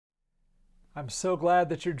I'm so glad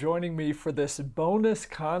that you're joining me for this bonus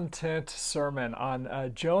content sermon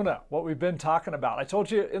on Jonah, what we've been talking about. I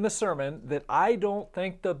told you in the sermon that I don't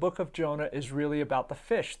think the book of Jonah is really about the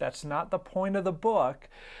fish. That's not the point of the book,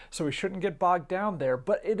 so we shouldn't get bogged down there.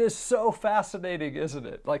 But it is so fascinating, isn't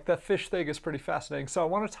it? Like the fish thing is pretty fascinating. So I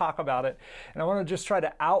want to talk about it, and I want to just try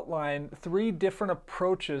to outline three different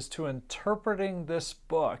approaches to interpreting this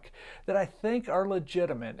book that I think are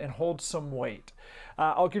legitimate and hold some weight.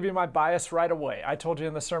 I'll give you my bias right away. I told you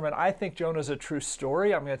in the sermon, I think Jonah is a true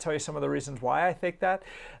story. I'm going to tell you some of the reasons why I think that.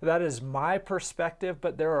 That is my perspective,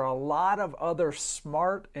 but there are a lot of other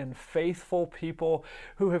smart and faithful people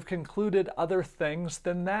who have concluded other things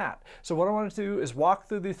than that. So what I want to do is walk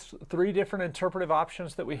through these three different interpretive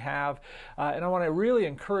options that we have, and I want to really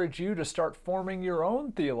encourage you to start forming your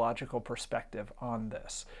own theological perspective on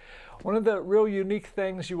this. One of the real unique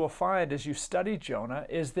things you will find as you study Jonah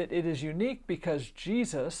is that it is unique because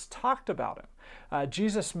Jesus talked about him.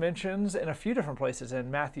 Jesus mentions in a few different places, in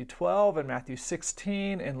Matthew 12 and Matthew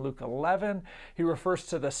 16 and Luke 11, he refers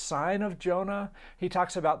to the sign of Jonah. He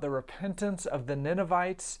talks about the repentance of the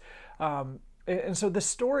Ninevites. And so the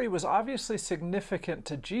story was obviously significant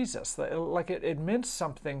to Jesus, like it meant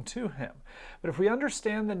something to him. But if we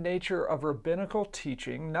understand the nature of rabbinical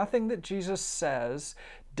teaching, nothing that Jesus says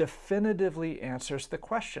definitively answers the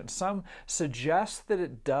question. Some suggest that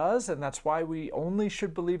it does, and that's why we only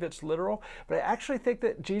should believe it's literal. But I actually think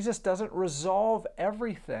that Jesus doesn't resolve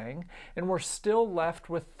everything, and we're still left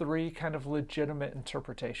with three kind of legitimate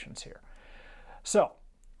interpretations here. So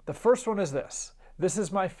the first one is this. This is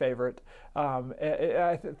my favorite.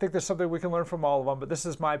 I think there's something we can learn from all of them, but this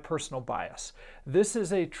is my personal bias. This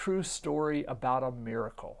is a true story about a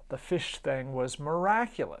miracle. The fish thing was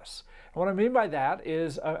miraculous. And what I mean by that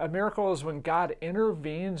is a miracle is when God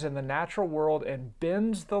intervenes in the natural world and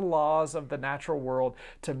bends the laws of the natural world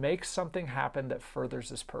to make something happen that furthers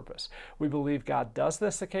his purpose. We believe God does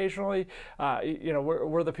this occasionally.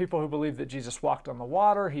 We're the people who believe that Jesus walked on the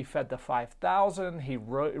water, he fed the 5,000, he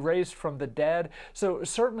raised from the dead. So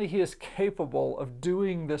certainly he is capable of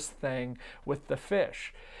doing this thing with the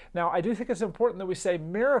fish. Now, I do think it's important that we say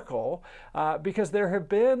miracle because there have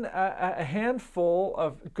been a handful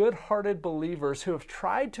of good-hearted believers who have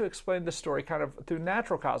tried to explain the story kind of through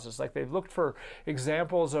natural causes. Like they've looked for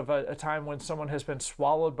examples of a time when someone has been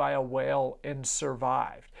swallowed by a whale and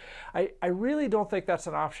survived. I really don't think that's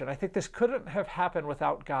an option. I think this couldn't have happened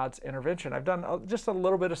without God's intervention. I've done just a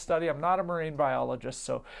little bit of study. I'm not a marine biologist,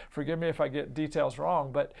 so forgive me if I get details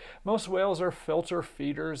wrong, but most whales are filter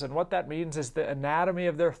feeders, and what that means is the anatomy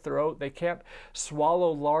of their throat. They can't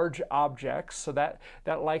swallow large objects, so that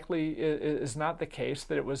likely is not the case,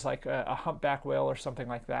 that it was like a humpback whale or something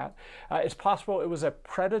like that. It's possible it was a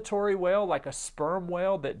predatory whale, like a sperm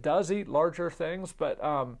whale that does eat larger things, but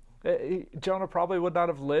Jonah probably would not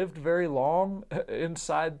have lived very long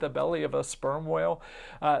inside the belly of a sperm whale.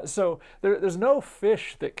 So there's no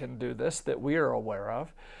fish that can do this that we are aware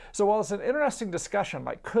of. So while it's an interesting discussion,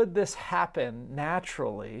 like could this happen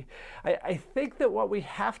naturally, I think that what we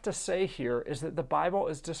have to say here is that the Bible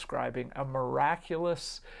is describing a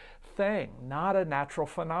miraculous thing, not a natural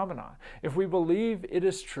phenomenon. If we believe it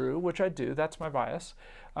is true, which I do, that's my bias,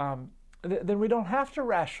 then we don't have to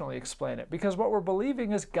rationally explain it, because what we're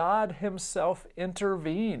believing is God himself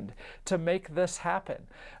intervened to make this happen.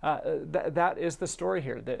 That is the story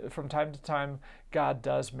here, that from time to time God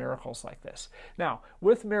does miracles like this. Now,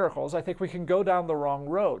 with miracles, I think we can go down the wrong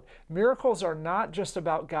road. Miracles are not just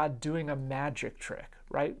about God doing a magic trick,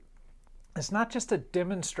 right? It's not just a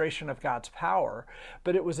demonstration of God's power,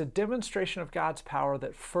 but it was a demonstration of God's power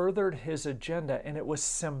that furthered his agenda, and it was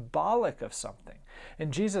symbolic of something.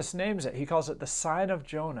 And Jesus names it. He calls it the sign of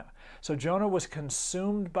Jonah. So Jonah was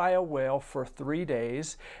consumed by a whale for 3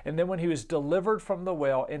 days, and then when he was delivered from the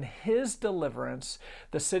whale, in his deliverance,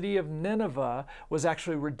 the city of Nineveh was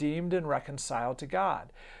actually redeemed and reconciled to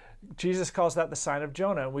God. Jesus calls that the sign of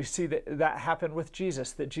Jonah, and we see that happened with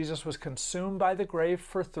Jesus, that Jesus was consumed by the grave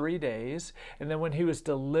for 3 days, and then when he was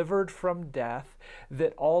delivered from death,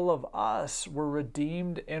 that all of us were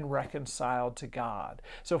redeemed and reconciled to God.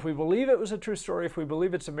 So if we believe it was a true story, if we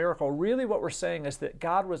believe it's a miracle, really what we're saying is that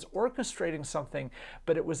God was orchestrating something,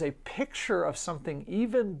 but it was a picture of something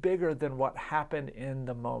even bigger than what happened in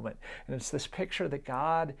the moment. And it's this picture that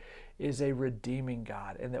God is a redeeming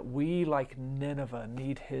God, and that we, like Nineveh,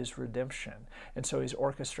 need his redemption. And so he's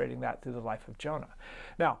orchestrating that through the life of Jonah.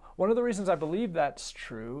 Now, one of the reasons I believe that's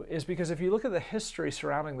true is because if you look at the history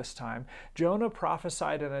surrounding this time, Jonah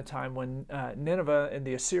prophesied in a time when Nineveh and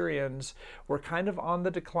the Assyrians were kind of on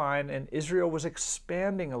the decline and Israel was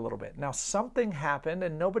expanding a little bit. Now, something happened,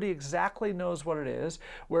 and nobody exactly knows what it is,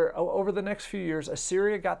 where over the next few years,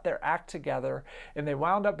 Assyria got their act together, and they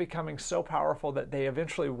wound up becoming so powerful that they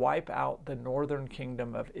eventually wipe out the northern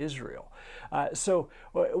kingdom of Israel. So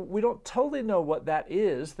we don't totally know what that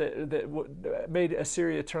is that made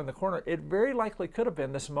Assyria turn the corner. It very likely could have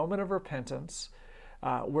been this moment of repentance,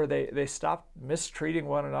 where they stopped mistreating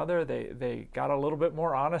one another. They got a little bit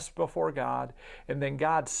more honest before God. And then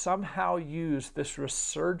God somehow used this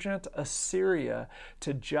resurgent Assyria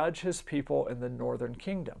to judge his people in the northern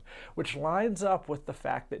kingdom, which lines up with the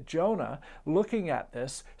fact that Jonah, looking at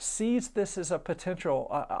this, sees this as a potential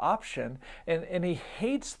option. And he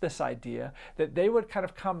hates this idea that they would kind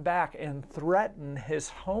of come back and threaten his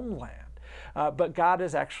homeland. But God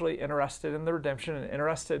is actually interested in the redemption and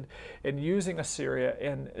interested in using Assyria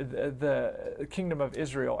in the kingdom of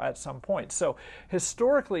Israel at some point. So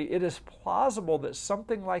historically, it is plausible that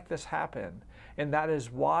something like this happened, and that is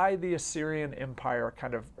why the Assyrian Empire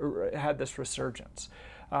kind of had this resurgence.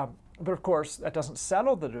 But of course, that doesn't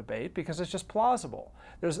settle the debate because it's just plausible.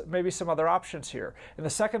 There's maybe some other options here. And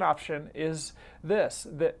the second option is this,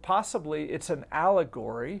 that possibly it's an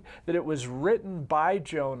allegory, that it was written by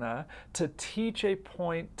Jonah to teach a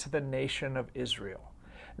point to the nation of Israel.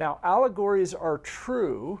 Now, allegories are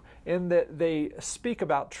true in that they speak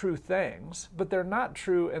about true things, but they're not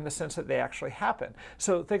true in the sense that they actually happen.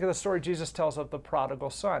 So think of the story Jesus tells of the prodigal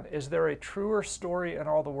son. Is there a truer story in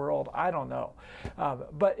all the world? I don't know.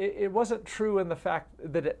 But it wasn't true in the fact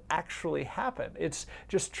that it actually happened. It's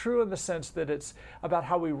just true in the sense that it's about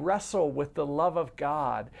how we wrestle with the love of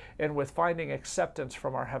God and with finding acceptance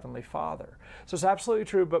from our Heavenly Father. So it's absolutely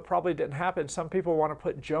true, but probably didn't happen. Some people want to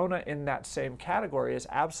put Jonah in that same category as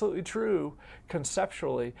absolutely true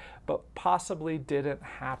conceptually, but possibly didn't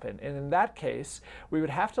happen. And in that case, we would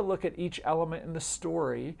have to look at each element in the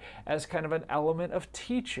story as kind of an element of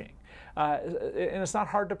teaching. And it's not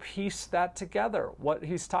hard to piece that together, what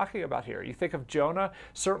he's talking about here. You think of Jonah,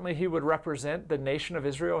 certainly he would represent the nation of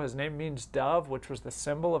Israel. His name means dove, which was the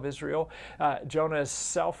symbol of Israel. Jonah is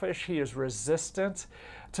selfish. He is resistant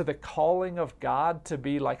to the calling of God to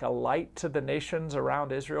be like a light to the nations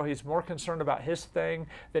around Israel. He's more concerned about his thing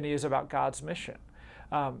than he is about God's mission.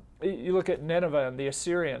 You look at Nineveh and the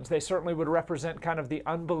Assyrians, they certainly would represent kind of the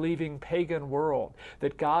unbelieving pagan world,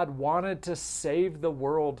 that God wanted to save the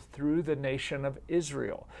world through the nation of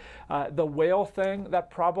Israel. The whale thing,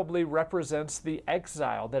 that probably represents the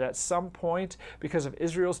exile, that at some point, because of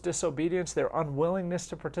Israel's disobedience, their unwillingness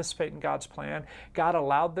to participate in God's plan, God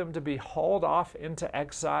allowed them to be hauled off into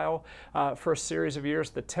exile for a series of years.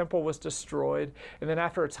 The temple was destroyed, and then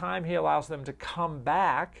after a time, he allows them to come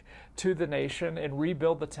back to the nation and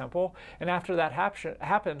rebuild the temple. And after that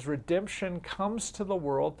happens, redemption comes to the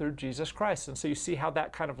world through Jesus Christ. And so you see how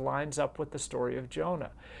that kind of lines up with the story of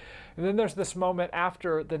Jonah. And then there's this moment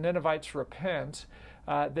after the Ninevites repent,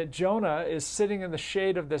 that Jonah is sitting in the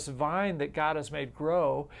shade of this vine that God has made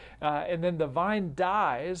grow, and then the vine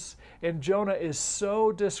dies, and Jonah is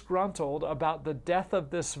so disgruntled about the death of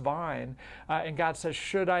this vine, and God says,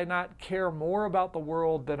 should I not care more about the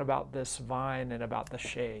world than about this vine and about the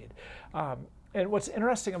shade? And what's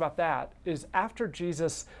interesting about that is after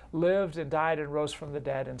Jesus lived and died and rose from the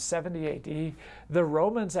dead in 70 AD, the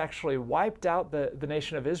Romans actually wiped out the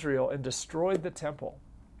nation of Israel and destroyed the temple.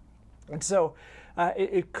 And so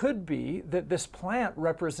it could be that this plant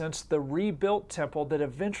represents the rebuilt temple that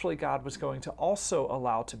eventually God was going to also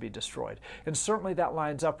allow to be destroyed. And certainly that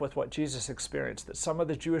lines up with what Jesus experienced, that some of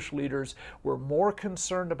the Jewish leaders were more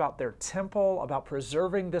concerned about their temple, about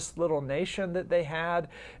preserving this little nation that they had,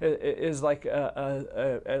 is like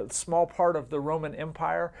a small part of the Roman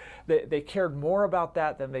Empire. They cared more about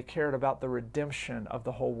that than they cared about the redemption of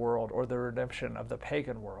the whole world or the redemption of the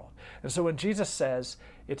pagan world. And so when Jesus says,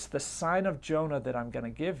 it's the sign of Jonah that I'm going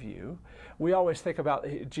to give you, we always think about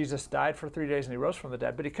Jesus died for 3 days and he rose from the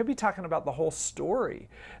dead, but he could be talking about the whole story.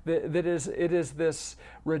 It is this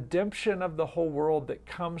redemption of the whole world that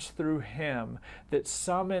comes through him that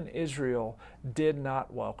some in Israel did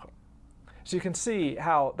not welcome. So you can see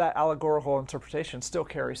how that allegorical interpretation still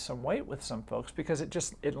carries some weight with some folks because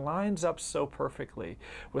it lines up so perfectly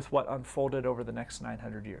with what unfolded over the next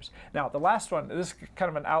 900 years. Now, the last one, this is kind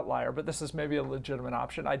of an outlier, but this is maybe a legitimate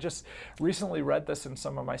option. I just recently read this in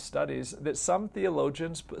some of my studies that some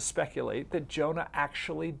theologians speculate that Jonah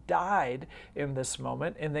actually died in this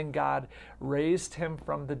moment, and then God raised him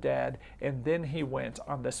from the dead, and then he went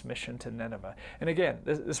on this mission to Nineveh. And again,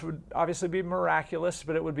 this would obviously be miraculous,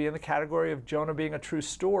 but it would be in the category of Jonah being a true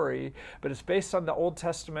story, but it's based on the Old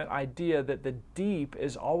Testament idea that the deep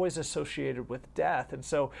is always associated with death. And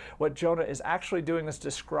so what Jonah is actually doing is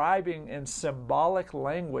describing in symbolic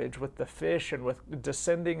language with the fish and with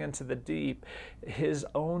descending into the deep his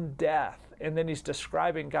own death. And then he's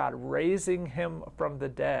describing God raising him from the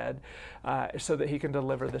dead so that he can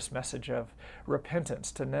deliver this message of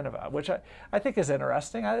repentance to Nineveh, which I think is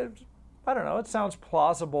interesting. I don't know, it sounds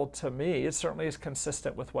plausible to me. It certainly is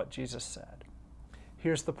consistent with what Jesus said.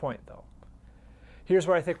 Here's the point, though. Here's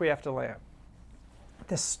where I think we have to land.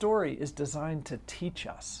 This story is designed to teach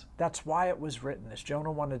us. That's why it was written, as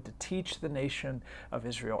Jonah wanted to teach the nation of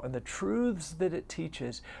Israel. And the truths that it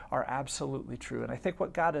teaches are absolutely true. And I think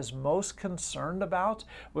what God is most concerned about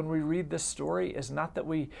when we read this story is not that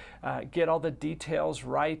we get all the details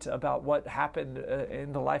right about what happened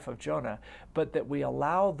in the life of Jonah, but that we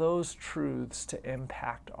allow those truths to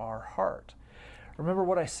impact our heart. Remember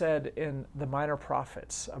what I said in the Minor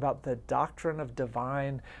Prophets about the doctrine of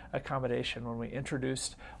divine accommodation when we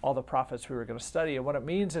introduced all the prophets we were going to study. And what it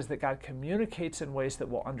means is that God communicates in ways that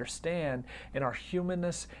we'll understand in our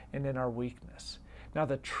humanness and in our weakness. Now,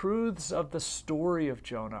 the truths of the story of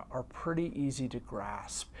Jonah are pretty easy to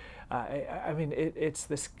grasp. It's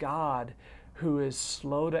this God who is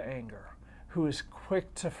slow to anger, who is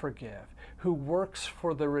quick to forgive, who works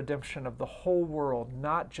for the redemption of the whole world,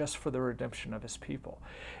 not just for the redemption of his people.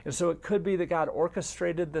 And so it could be that God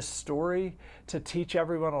orchestrated this story to teach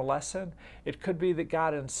everyone a lesson. It could be that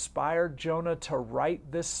God inspired Jonah to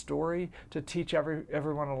write this story to teach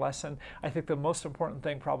everyone a lesson. I think the most important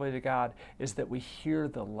thing probably to God is that we hear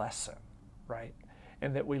the lesson, right?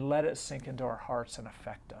 And that we let it sink into our hearts and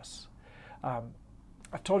affect us.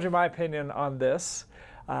 I've told you my opinion on this.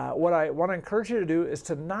 What I want to encourage you to do is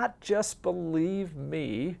to not just believe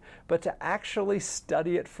me, but to actually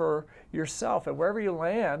study it for yourself. And wherever you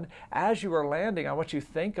land, as you are landing on what you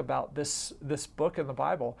think about this book in the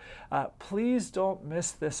Bible, please don't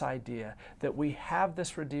miss this idea that we have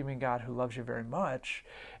this redeeming God who loves you very much,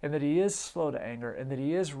 and that he is slow to anger, and that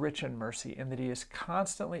he is rich in mercy, and that he is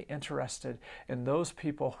constantly interested in those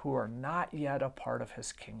people who are not yet a part of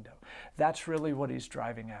his kingdom. That's really what he's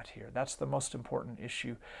driving at here. That's the most important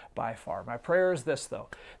issue by far. My prayer is this, though,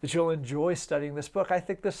 that you'll enjoy studying this book. I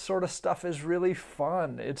think this sort of stuff is really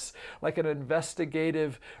fun. It's like an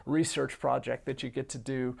investigative research project that you get to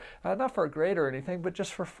do, not for a grade or anything, but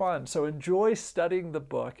just for fun. So enjoy studying the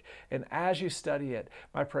book, and as you study it,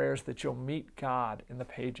 my prayer is that you'll meet God in the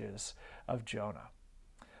pages of Jonah.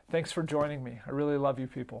 Thanks for joining me. I really love you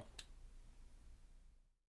people.